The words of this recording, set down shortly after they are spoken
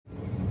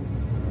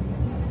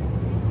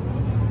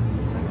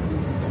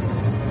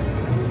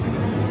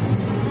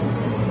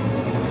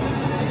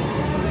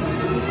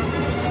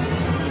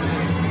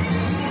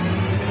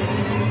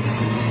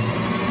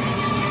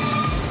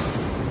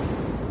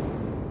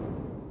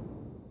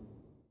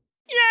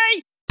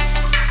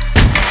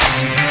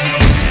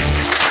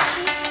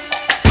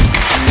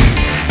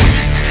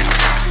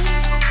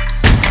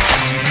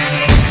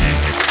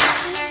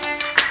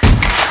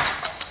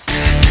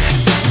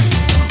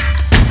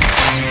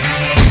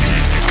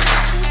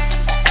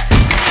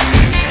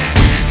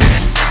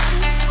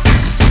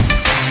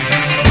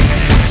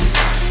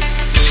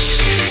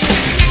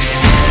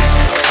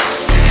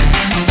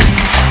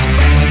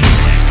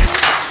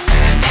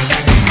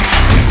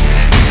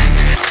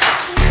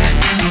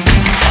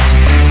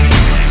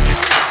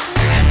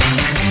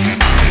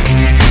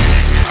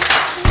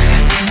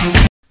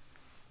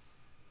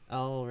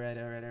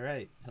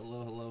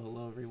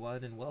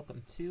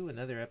welcome to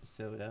another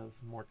episode of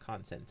More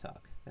Content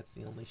Talk. That's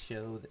the only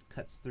show that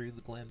cuts through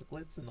the glam, the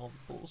glitz, and all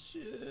the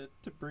bullshit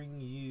to bring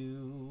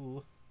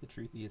you the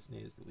truthiest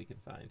news that we can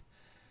find.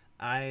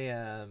 I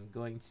am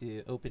going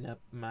to open up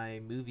my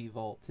movie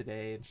vault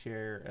today and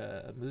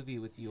share a movie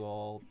with you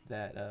all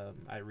that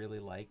I really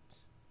liked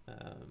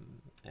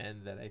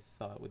and that I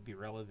thought would be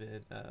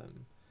relevant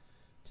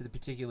to the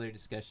particular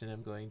discussion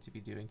I'm going to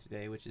be doing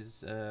today, which is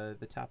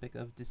the topic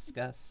of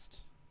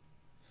disgust.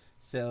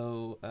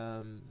 So,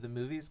 the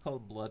movie is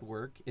called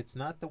Bloodwork. It's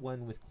not the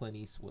one with Clint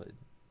Eastwood.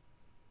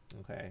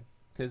 Okay?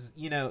 Because,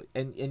 you know,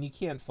 and you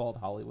can't fault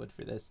Hollywood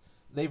for this.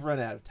 They've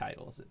run out of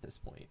titles at this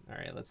point. All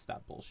right, let's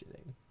stop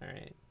bullshitting. All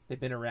right? They've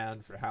been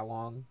around for how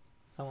long?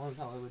 How long has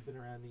Hollywood been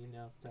around, do you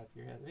know off the top of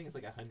your head? I think it's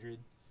like 100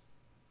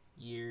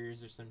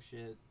 years or some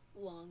shit.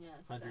 Long, yeah.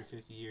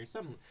 150 years.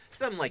 Something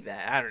like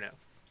that. I don't know.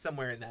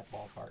 Somewhere in that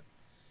ballpark.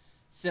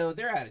 So,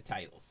 they're out of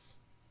titles.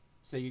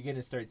 So you're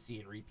gonna start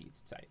seeing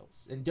repeats of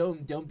titles, and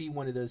don't be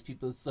one of those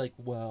people that's like,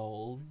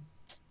 well,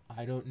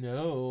 I don't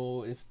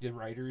know if the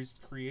writer is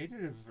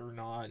creative or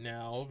not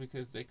now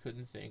because they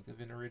couldn't think of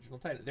an original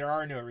title. There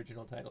are no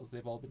original titles;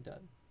 they've all been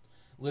done.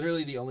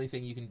 Literally, the only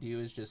thing you can do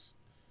is just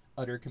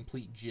utter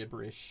complete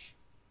gibberish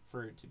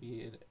for it to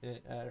be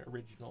an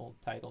original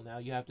title. Now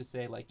you have to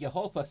say like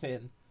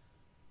Yehovah,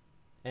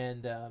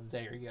 and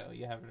there you go.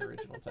 You have an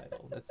original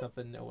title. That's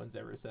something no one's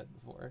ever said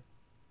before.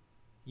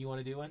 You want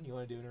to do one? You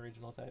want to do an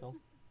original title?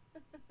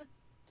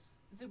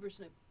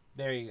 Zubersnip.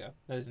 There you go.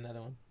 There's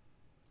another one.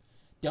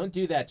 Don't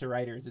do that to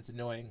writers. It's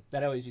annoying.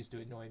 That always used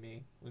to annoy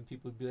me when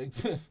people would be like,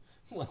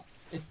 well,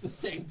 it's the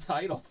same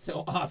title,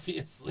 so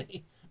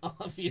obviously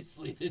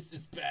this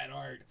is bad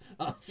art.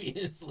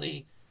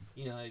 Obviously.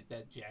 You know, like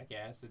that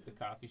jackass at the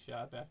coffee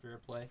shop after a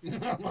play.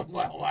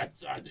 Well, I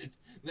saw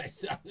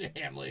the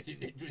Hamlet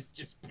and it was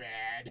just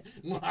bad.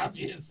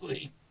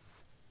 Obviously.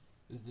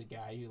 This is the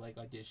guy who, like,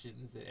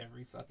 auditions at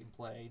every fucking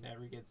play,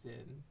 never gets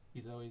in.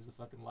 He's always the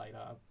fucking light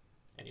op.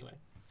 Anyway,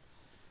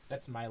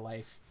 that's my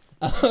life.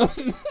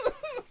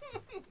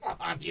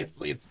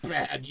 Obviously, it's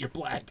bad. You're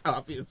black,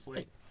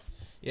 obviously.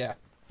 Yeah,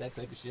 that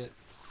type of shit.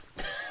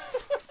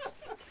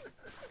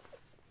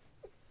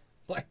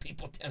 Black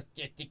people can't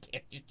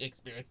do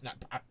Shakespeare. It's not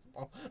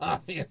possible,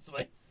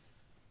 obviously.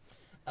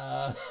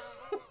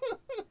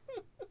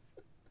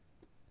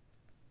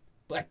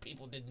 Black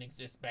people didn't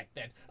exist back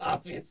then,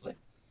 obviously.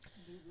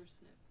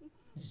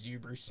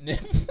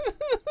 Zubersnip.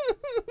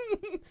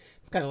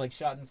 It's kind of like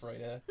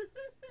Schadenfreude,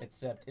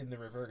 except in the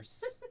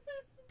reverse.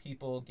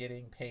 People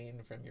getting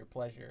pain from your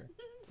pleasure.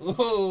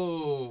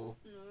 Ooh.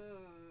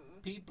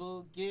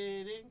 People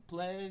getting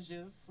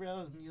pleasure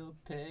from your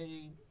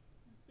pain.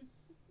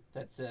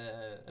 That's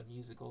a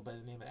musical by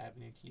the name of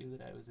Avenue Q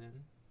that I was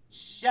in.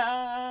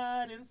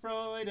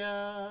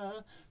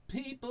 Schadenfreude.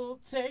 People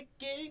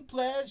taking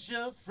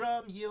pleasure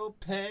from your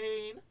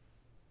pain.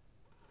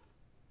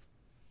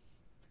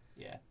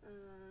 Yeah.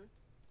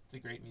 It's a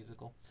great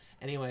musical.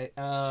 Anyway,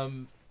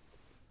 the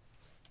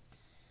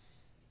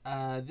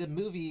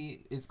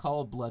movie is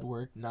called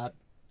Bloodwork, not,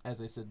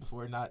 as I said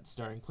before, not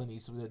starring Clint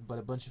Eastwood, but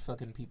a bunch of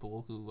fucking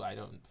people who I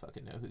don't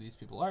fucking know who these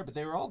people are, but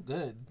they were all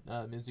good.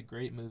 It's a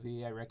great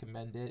movie. I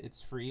recommend it.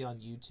 It's free on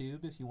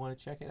YouTube if you want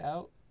to check it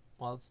out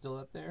while it's still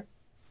up there.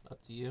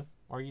 Up to you.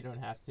 Or you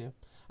don't have to.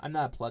 I'm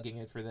not plugging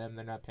it for them.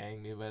 They're not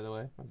paying me, by the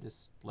way. I'm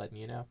just letting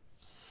you know.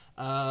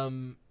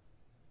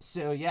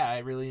 So, yeah, I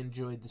really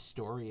enjoyed the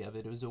story of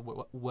it. It was a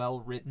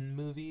well-written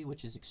movie,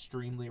 which is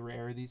extremely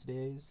rare these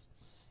days.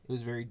 It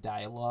was very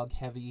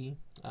dialogue-heavy.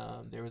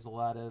 There was a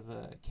lot of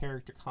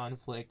character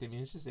conflict. I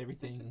mean, it's just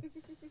everything.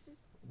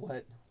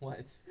 What?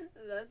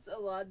 That's a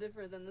lot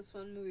different than this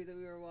one movie that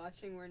we were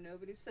watching where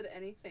nobody said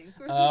anything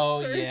for the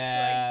first,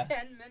 yeah.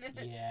 10 minutes.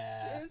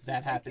 Yeah,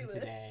 that happened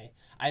today.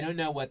 I don't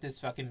know what this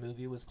fucking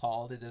movie was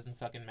called. It doesn't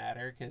fucking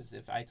matter, because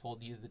if I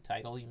told you the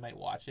title, you might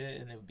watch it,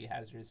 and it would be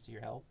hazardous to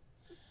your health.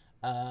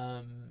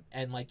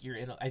 And like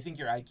I think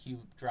your IQ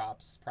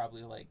drops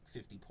probably like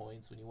 50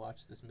 points when you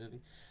watch this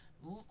movie.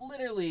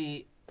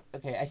 Literally,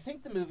 okay, I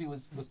think the movie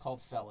was called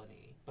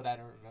Felony, but I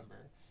don't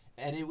remember.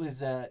 And it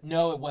was,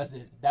 no, it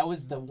wasn't. That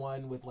was the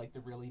one with like the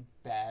really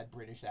bad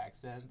British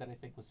accent that I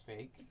think was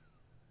fake.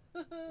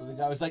 Where the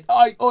guy was like,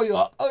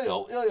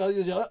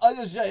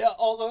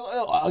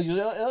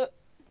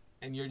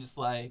 and you're just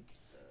like,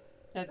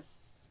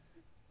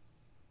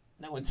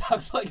 no one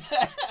talks like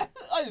that.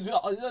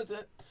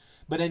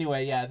 But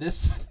anyway, yeah,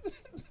 this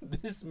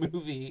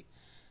movie,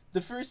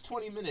 the first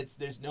 20 minutes,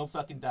 there's no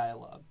fucking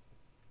dialogue.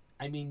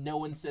 I mean, no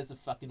one says a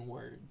fucking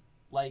word.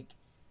 Like,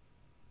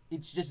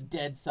 it's just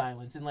dead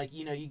silence. And, like,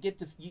 you know, you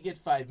get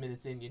 5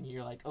 minutes in and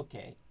you're like,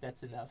 okay,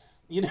 that's enough.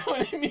 You know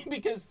what I mean?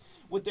 Because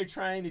what they're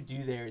trying to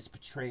do there is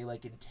portray,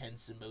 like,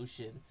 intense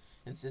emotion.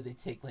 And so they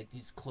take, like,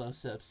 these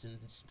close-ups and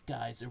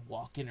guys are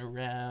walking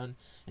around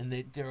and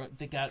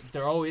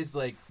they're always,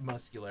 like,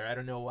 muscular. I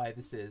don't know why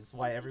this is.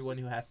 Why every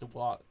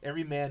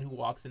man who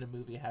walks in a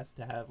movie has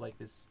to have, like,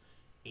 this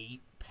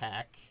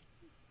 8-pack,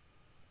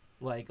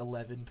 like,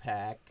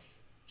 11-pack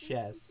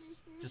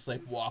chest, just,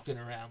 like, walking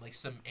around like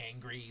some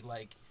angry,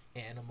 like,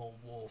 animal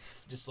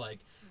wolf, just like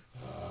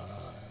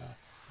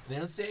they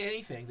don't say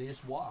anything. They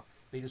just walk.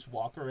 They just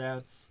walk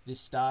around. They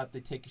stop. They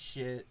take a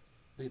shit.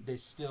 They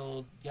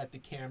still got the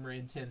camera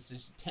intense.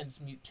 There's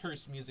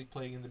terse music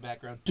playing in the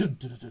background. And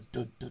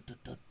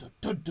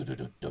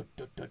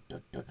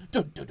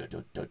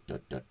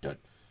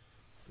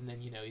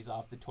then, you know, he's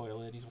off the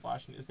toilet. He's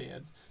washing his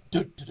hands.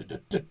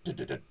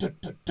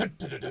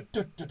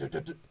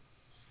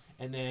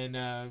 And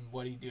then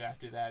what did he do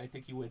after that? I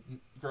think he went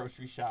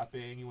grocery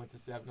shopping. He went to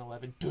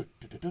 7-Eleven.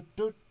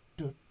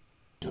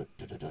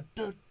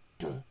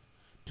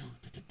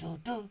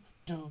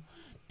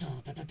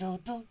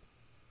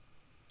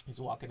 He's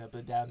walking up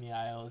and down the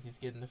aisles. He's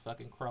getting the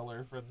fucking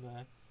cruller from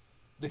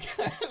the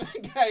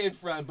guy in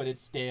front, but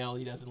it's stale.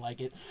 He doesn't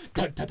like it.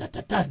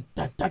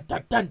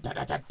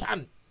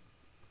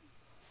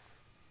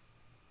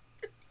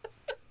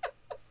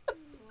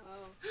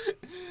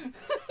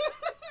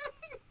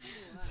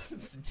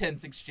 It's a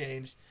tense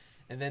exchange,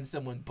 and then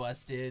someone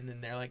busts in,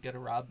 and they're like gonna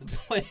rob the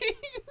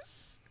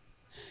place,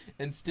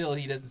 and still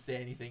he doesn't say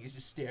anything. He's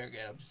just staring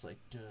at him, just like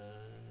duh,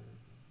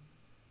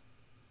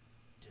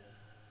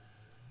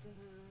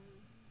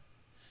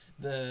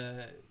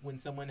 duh. When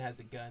someone has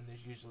a gun,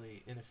 there's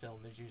usually in a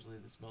film, there's usually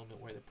this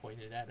moment where they're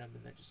pointed at him,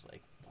 and they're just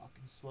like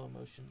walking slow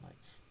motion, like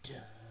duh,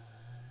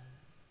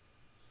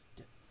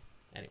 duh.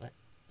 Anyway.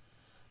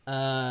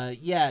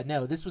 Yeah,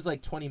 no, this was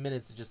like 20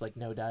 minutes of just like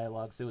no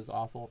dialogue, so it was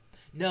awful.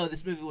 No,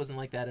 this movie wasn't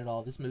like that at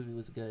all. This movie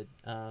was good.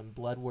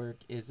 Blood Work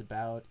is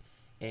about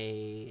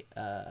two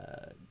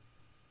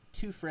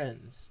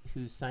friends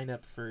who sign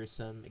up for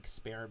some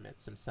experiment,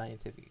 some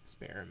scientific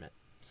experiment.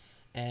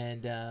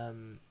 And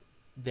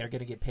they're going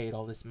to get paid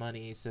all this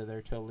money, so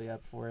they're totally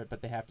up for it,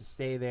 but they have to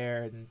stay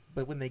there.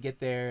 But when they get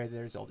there,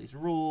 there's all these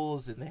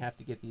rules, and they have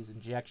to get these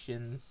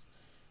injections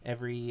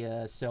every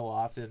so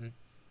often.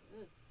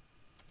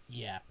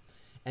 Yeah.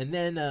 And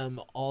then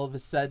all of a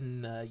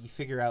sudden you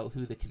figure out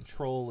who the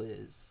control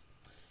is.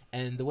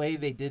 And the way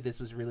they did this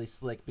was really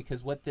slick,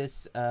 because what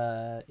this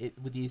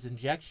with these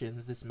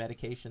injections, this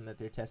medication that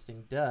they're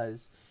testing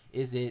does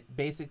is it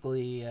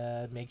basically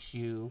makes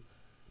you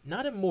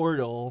not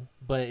immortal,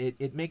 but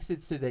it makes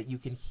it so that you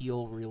can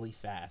heal really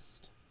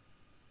fast.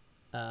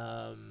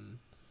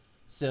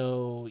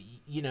 So,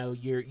 you know,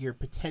 your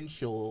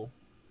potential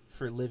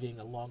for living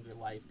a longer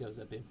life goes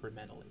up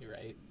incrementally,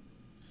 right?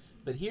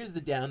 But here's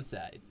the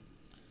downside.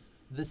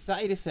 The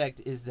side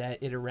effect is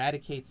that it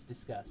eradicates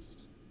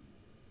disgust.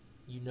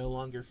 You no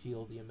longer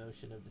feel the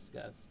emotion of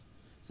disgust.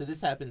 So this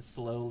happens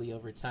slowly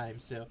over time.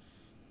 So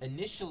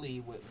initially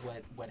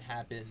what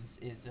happens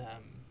is,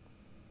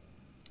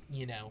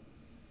 you know,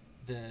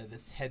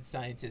 this head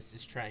scientist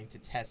is trying to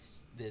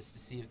test this to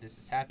see if this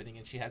is happening,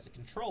 and she has a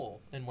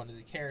control in one of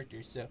the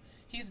characters. So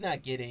he's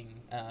not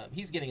getting,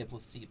 he's getting a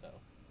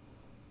placebo.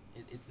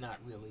 It's not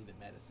really the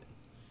medicine.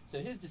 So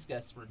his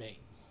disgust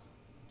remains.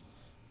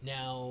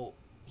 Now,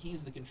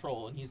 he's the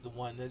control, and he's the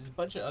one. There's a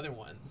bunch of other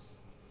ones,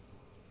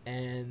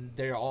 and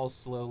they're all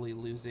slowly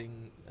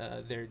losing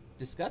their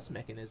disgust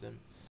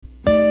mechanism.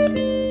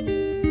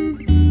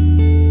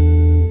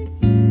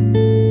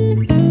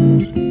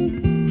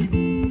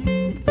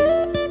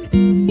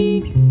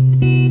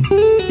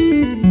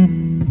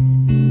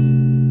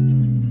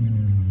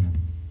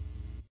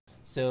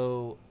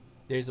 So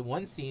there's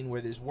one scene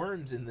where there's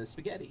worms in the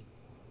spaghetti,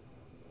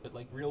 but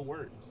like real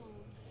worms.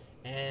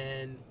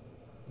 And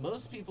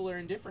most people are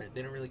indifferent.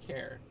 They don't really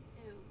care.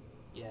 Ew.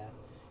 Yeah.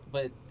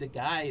 But the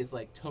guy is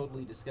like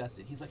totally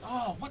disgusted. He's like,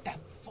 oh, what the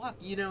fuck?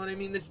 You know what I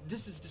mean? This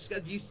is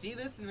disgusting. Do you see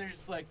this? And they're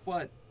just like,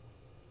 what?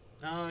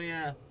 Oh,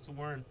 yeah, it's a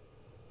worm.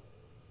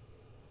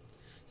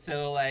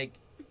 So, like,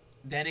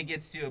 then it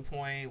gets to a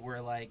point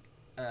where, like,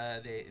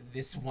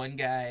 this one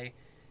guy,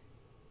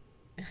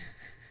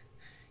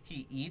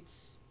 he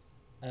eats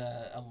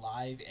a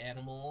live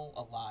animal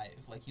alive.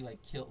 Like, he,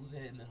 like, kills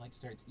it and then, like,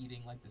 starts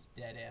eating, like, this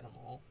dead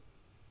animal.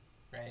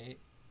 Right?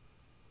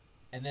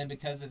 And then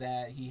because of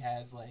that, he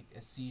has, like,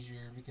 a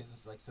seizure because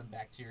it's, like, some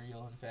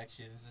bacterial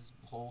infection. It's this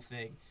whole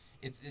thing.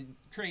 It's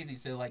crazy.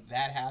 So, like,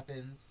 that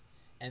happens.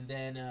 And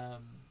then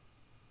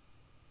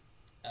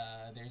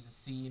there's a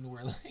scene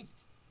where, like,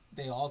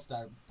 they all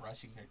start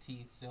brushing their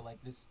teeth. So, like,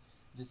 this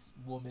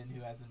woman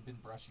who hasn't been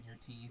brushing her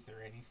teeth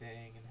or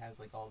anything and has,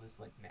 like, all this,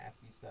 like,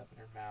 nasty stuff in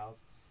her mouth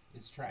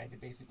is trying to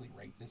basically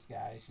rape this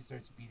guy. She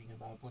starts beating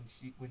him up when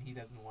he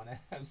doesn't want to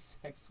have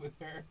sex with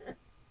her.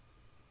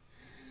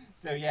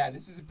 So, yeah,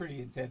 this was a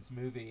pretty intense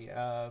movie.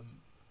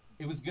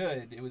 It was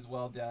good. It was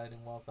well done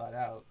and well thought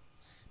out.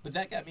 But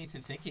that got me to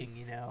thinking,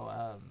 you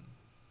know,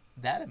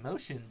 that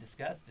emotion,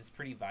 disgust, is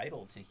pretty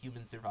vital to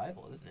human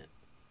survival, isn't it?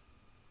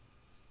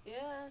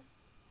 Yeah.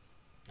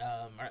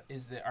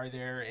 Are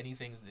there any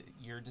things that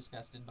you're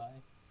disgusted by?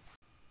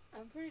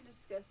 I'm pretty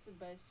disgusted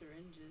by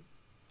syringes.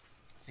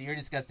 So you're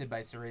disgusted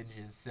by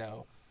syringes.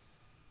 So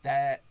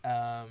that,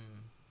 I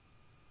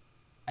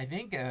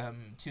think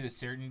to a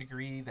certain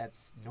degree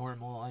that's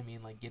normal. I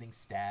mean, like, getting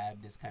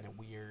stabbed is kind of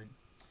weird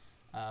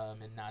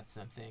and not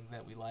something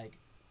that we like.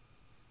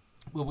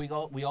 Well,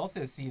 we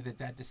also see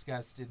that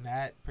disgust in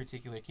that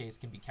particular case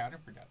can be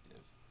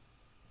counterproductive,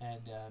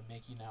 and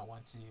make you not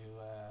want to,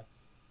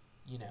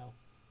 you know,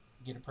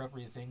 get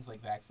appropriate things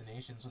like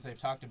vaccinations, which I've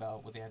talked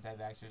about with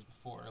anti-vaxxers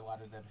before. A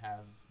lot of them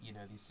have, you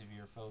know, these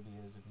severe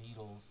phobias of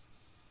needles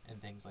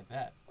and things like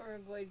that. Or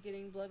avoid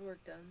getting blood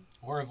work done.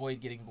 Or avoid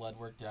getting blood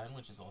work done,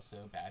 which is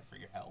also bad for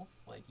your health.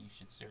 Like, you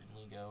should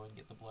certainly go and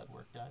get the blood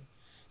work done.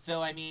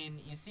 So, I mean,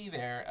 you see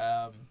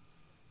there,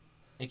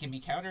 it can be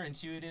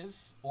counterintuitive,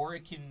 or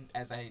it can,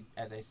 as I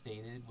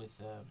stated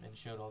with and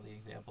showed all the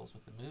examples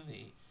with the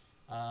movie,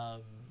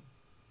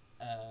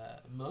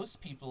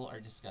 most people are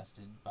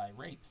disgusted by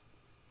rape.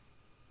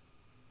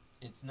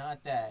 It's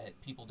not that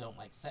people don't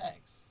like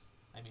sex.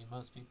 I mean,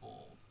 most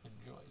people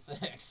enjoy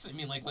sex. I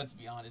mean, like, let's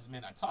be honest,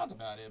 men, I talk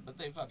about it, but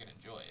they fucking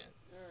enjoy it.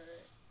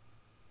 Alright.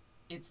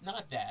 It's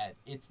not that.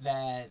 It's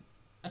that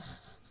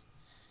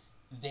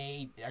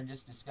they are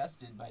just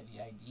disgusted by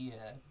the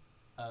idea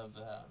of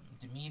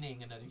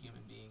demeaning another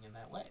human being in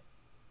that way.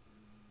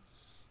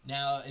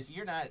 Now, if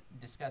you're not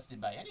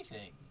disgusted by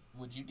anything,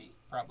 would you be?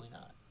 Probably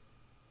not.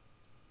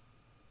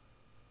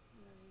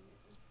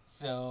 Right.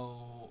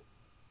 So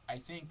I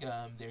think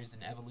there's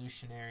an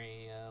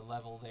evolutionary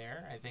level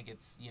there. I think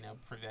it's, you know,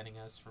 preventing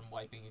us from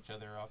wiping each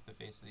other off the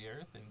face of the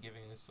earth and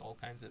giving us all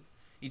kinds of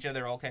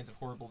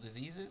horrible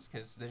diseases,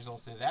 because there's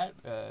also that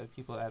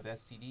people have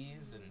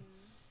STDs, and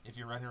if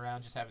you're running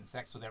around just having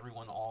sex with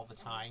everyone all the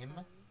time,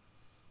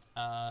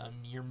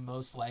 you're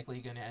most likely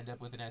going to end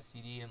up with an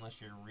STD unless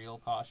you're real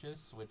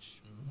cautious,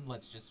 which,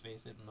 let's just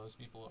face it, most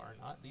people are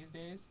not these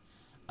days.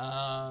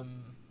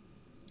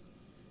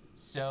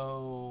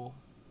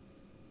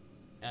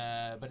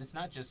 But it's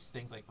not just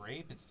things like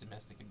rape, it's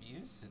domestic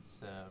abuse.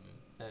 It's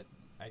that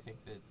I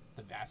think that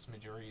the vast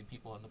majority of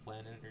people on the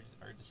planet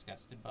are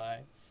disgusted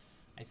by.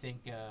 I think,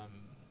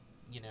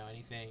 you know,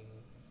 anything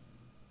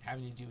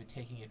having to do with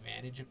taking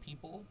advantage of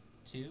people,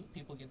 too,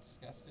 people get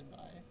disgusted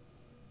by.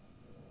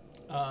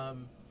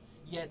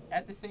 Yet,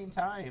 at the same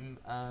time,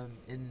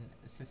 in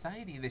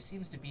society, there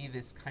seems to be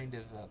this kind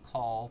of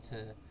call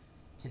to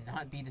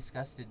not be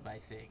disgusted by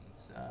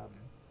things.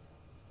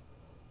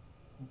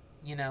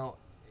 You know,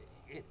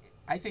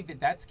 I think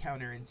that's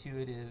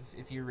counterintuitive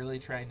if you're really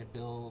trying to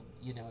build,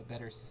 you know, a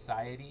better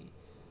society.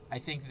 I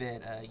think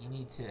that you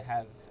need to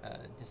have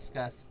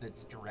disgust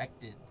that's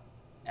directed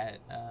at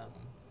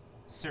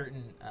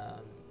certain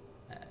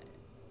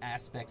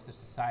aspects of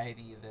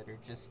society that are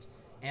just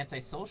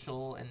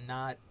antisocial and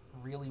not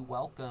really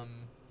welcome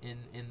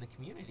in the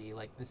community,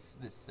 like this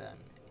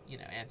you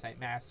know,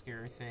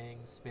 anti-masker thing,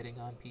 spitting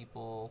on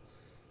people.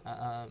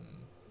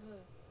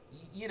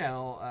 You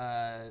know,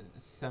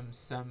 some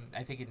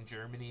I think in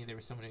Germany there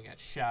was someone who got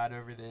shot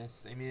over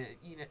this. I mean,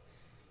 you know,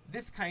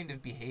 this kind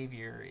of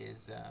behavior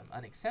is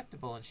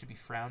unacceptable and should be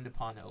frowned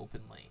upon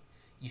openly.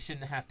 You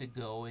shouldn't have to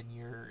go in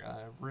your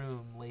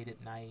room late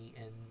at night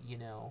and, you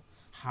know,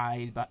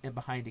 hide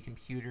behind a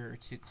computer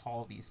to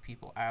call these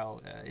people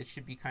out. It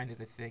should be kind of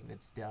a thing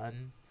that's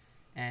done,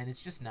 and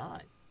it's just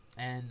not.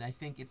 And I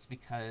think it's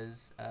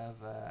because of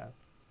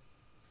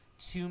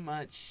too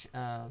much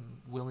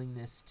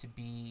willingness to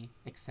be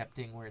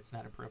accepting where it's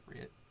not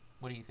appropriate.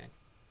 What do you think?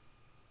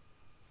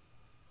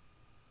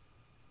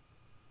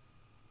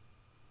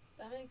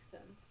 That makes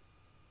sense.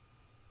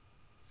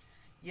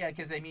 Yeah,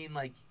 because I mean,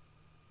 like,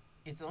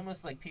 it's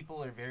almost like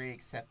people are very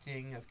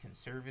accepting of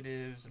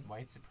conservatives and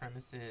white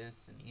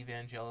supremacists and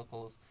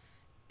evangelicals,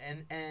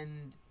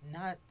 and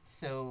not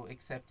so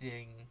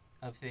accepting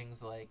of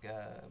things like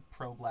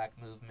pro-black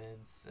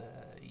movements,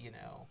 you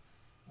know,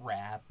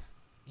 rap,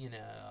 you know,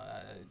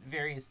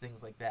 various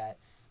things like that.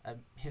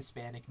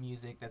 Hispanic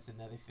music, that's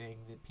another thing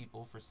that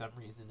people, for some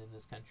reason in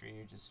this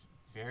country, are just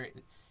very,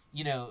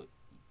 you know,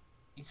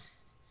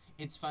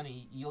 it's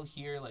funny, you'll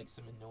hear like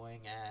some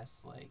annoying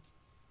ass like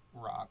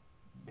rock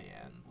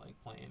band like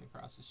playing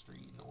across the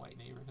street in a white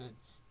neighborhood,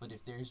 but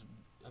if there's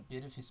a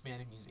bit of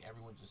Hispanic music,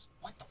 everyone just,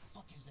 what the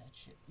fuck is that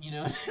shit? You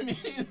know what I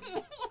mean?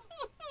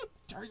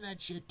 Turn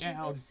that shit down.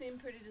 People seem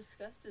pretty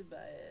disgusted by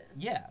it.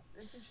 Yeah.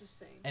 That's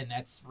interesting. And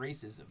that's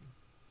racism.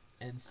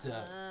 And so,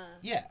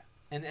 yeah.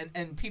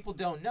 And people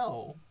don't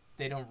know,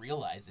 they don't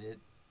realize it,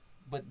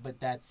 but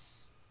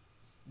that's,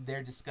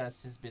 their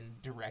disgust has been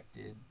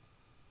directed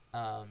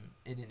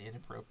in an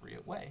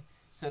inappropriate way.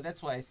 So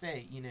that's why I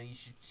say, you know, you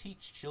should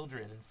teach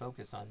children and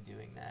focus on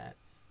doing that,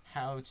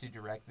 how to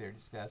direct their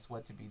disgust,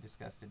 what to be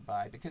disgusted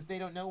by, because they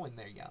don't know when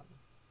they're young.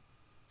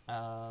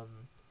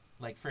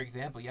 Like, for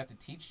example, you have to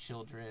teach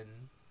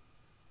children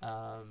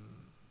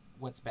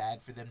what's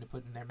bad for them to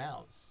put in their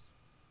mouths.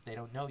 They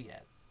don't know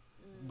yet,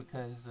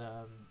 because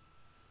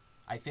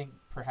I think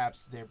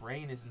perhaps their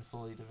brain isn't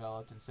fully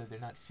developed, and so they're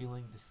not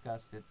feeling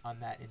disgusted on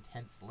that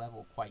intense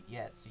level quite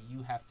yet. So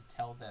you have to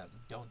tell them,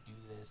 don't do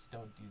this,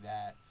 don't do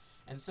that.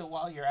 And so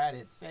while you're at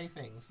it, say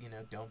things, you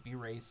know, don't be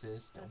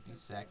racist, don't be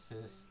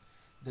sexist.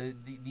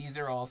 These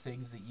are all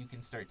things that you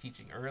can start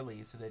teaching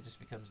early, so that it just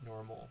becomes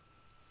normal.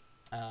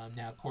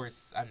 Now, of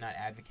course, I'm not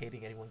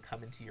advocating anyone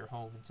come into your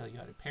home and tell you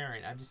how to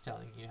parent. I'm just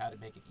telling you how to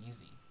make it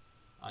easy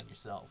on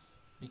yourself.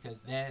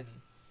 Because then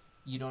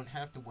You don't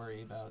have to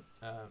worry about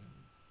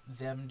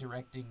them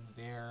directing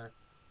their...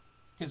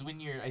 Because when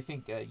you're, I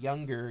think,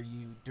 younger,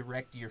 you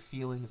direct your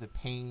feelings of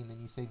pain and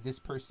you say, this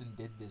person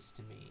did this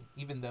to me,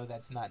 even though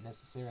that's not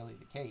necessarily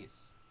the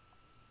case.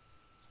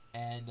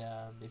 And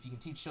if you can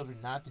teach children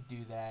not to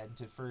do that and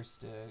to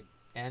first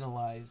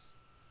analyze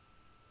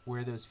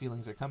where those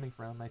feelings are coming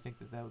from, I think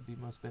that that would be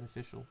most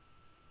beneficial.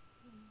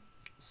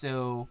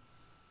 So,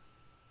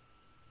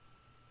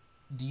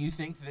 do you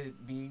think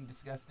that being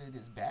disgusted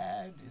is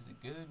bad? Is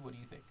it good? What do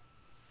you think?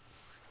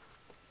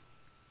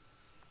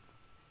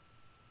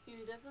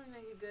 You definitely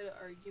make a good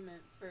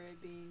argument for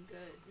it being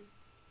good.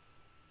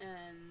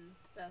 And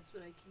that's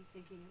what I keep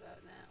thinking about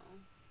now.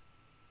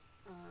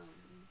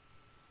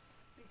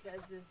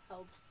 Because it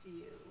helps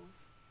you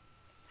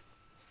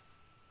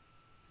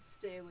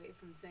stay away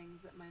from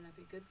things that might not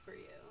be good for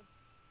you.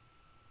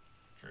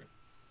 True.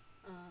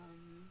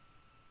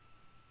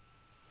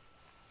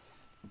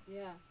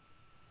 Yeah.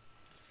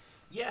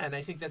 Yeah, and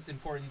I think that's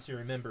important to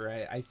remember.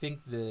 I think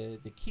the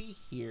key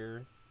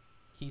here,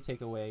 key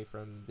takeaway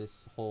from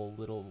this whole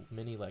little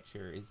mini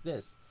lecture is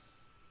this.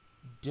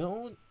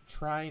 Don't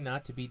try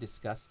not to be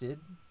disgusted.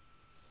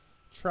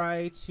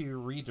 Try to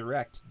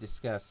redirect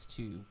disgust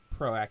to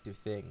proactive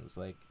things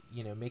like,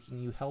 making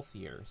you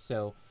healthier.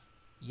 So,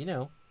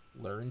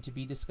 learn to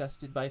be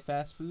disgusted by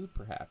fast food,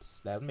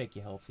 perhaps. That would make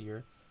you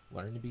healthier.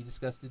 Learn to be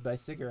disgusted by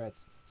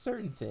cigarettes.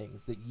 Certain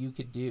things that you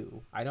could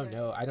do. I don't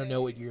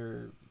know what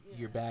your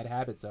bad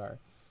habits are.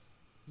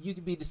 You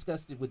could be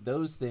disgusted with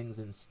those things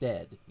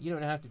instead. You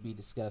don't have to be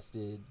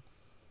disgusted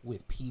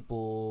with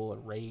people or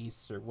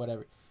race or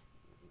whatever.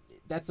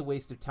 That's a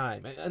waste of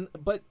time.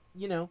 But,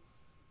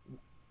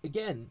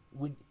 again,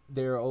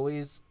 there are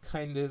always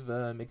kind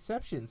of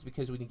exceptions,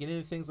 because when you get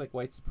into things like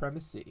white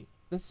supremacy,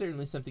 that's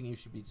certainly something you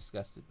should be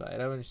disgusted by. I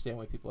don't understand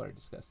why people aren't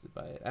disgusted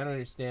by it. I don't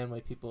understand why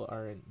people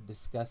aren't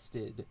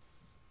disgusted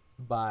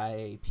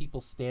by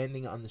people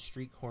standing on the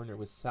street corner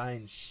with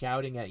signs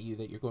shouting at you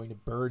that you're going to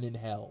burn in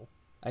hell.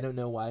 I don't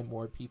know why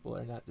more people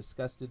are not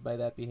disgusted by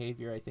that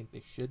behavior. I think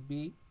they should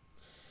be.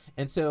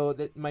 And so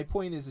my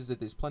point is that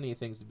there's plenty of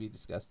things to be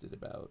disgusted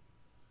about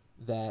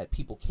that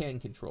people can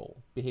control,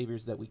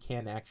 behaviors that we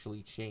can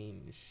actually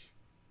change,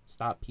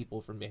 stop people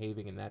from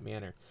behaving in that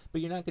manner. But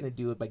you're not going to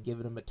do it by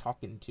giving them a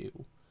talking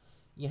to.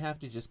 You have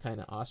to just kind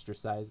of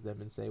ostracize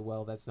them and say,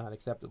 well, that's not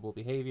acceptable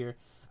behavior.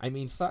 I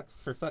mean,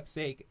 for fuck's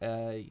sake,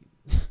 they've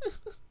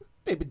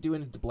been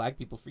doing it to black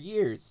people for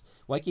years.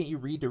 Why can't you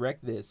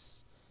redirect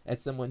this at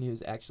someone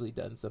who's actually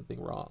done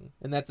something wrong?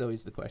 And that's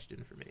always the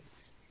question for me.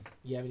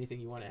 You have anything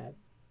you want to add?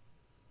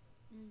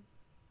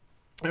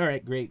 All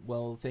right, great.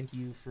 Well, thank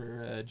you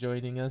for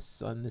joining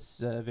us on this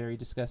very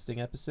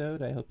disgusting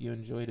episode. I hope you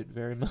enjoyed it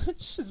very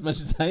much,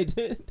 as I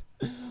did.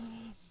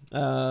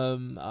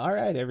 All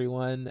right,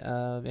 everyone.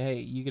 Hey,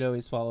 you can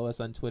always follow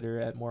us on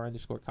Twitter at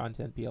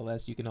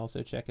 @more_content_PLS. You can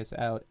also check us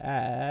out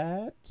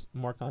at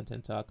More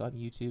Content Talk on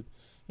YouTube,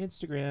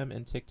 Instagram,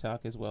 and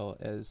TikTok, as well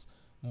as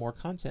More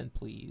Content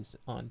Please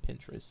on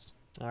Pinterest.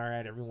 All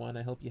right, everyone.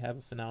 I hope you have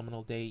a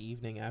phenomenal day,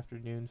 evening,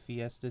 afternoon,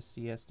 fiesta,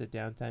 siesta,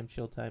 downtime,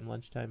 chill time,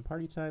 lunchtime,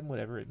 party time,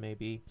 whatever it may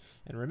be.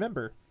 And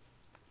remember,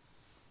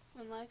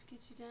 when life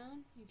gets you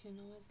down, you can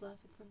always laugh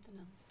at something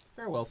else.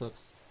 Farewell,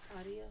 folks.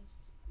 Adios.